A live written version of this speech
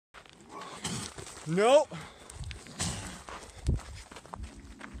No.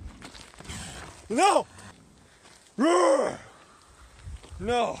 No. Roar.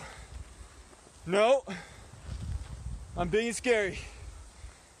 No. No. I'm big and scary.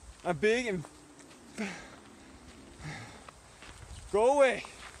 I'm big and... Go away.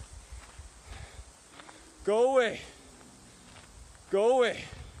 Go away. Go away.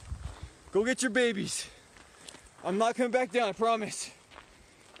 Go get your babies. I'm not coming back down, I promise.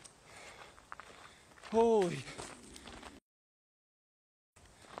 Holy.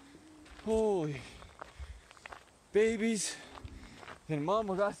 Holy. Babies. And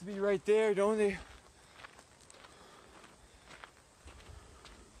mama got to be right there, don't they?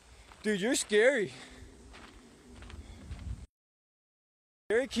 Dude, you're scary.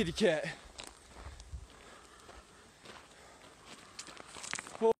 Scary kitty cat.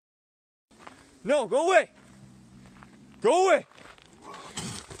 Oh. No, go away. Go away.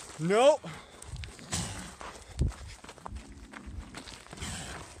 No.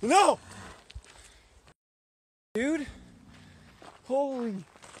 No. Dude. Holy.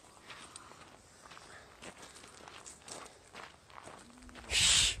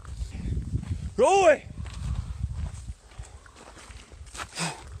 Go away.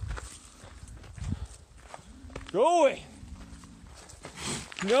 Go away.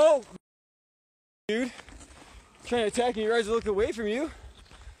 No. Dude. Trying to attack me, you guys are looking away from you.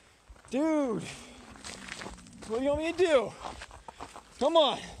 Dude. What do you want me to do? Come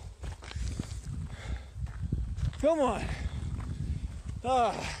on. Come on.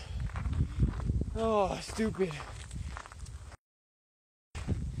 Ah. Oh, stupid.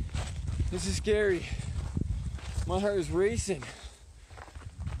 This is scary. My heart is racing.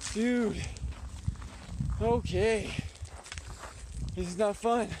 Dude. Okay. This is not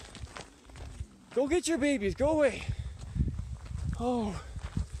fun. Go get your babies. Go away. Oh.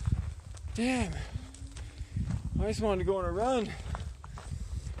 Damn. I just wanted to go on a run.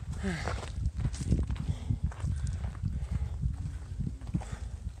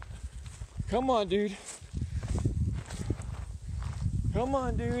 Come on, dude. Come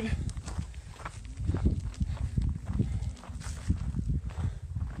on, dude.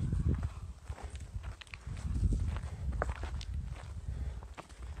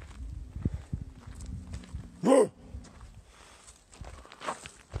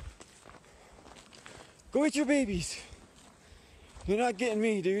 Go get your babies. You're not getting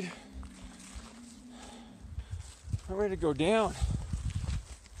me, dude. I'm ready to go down.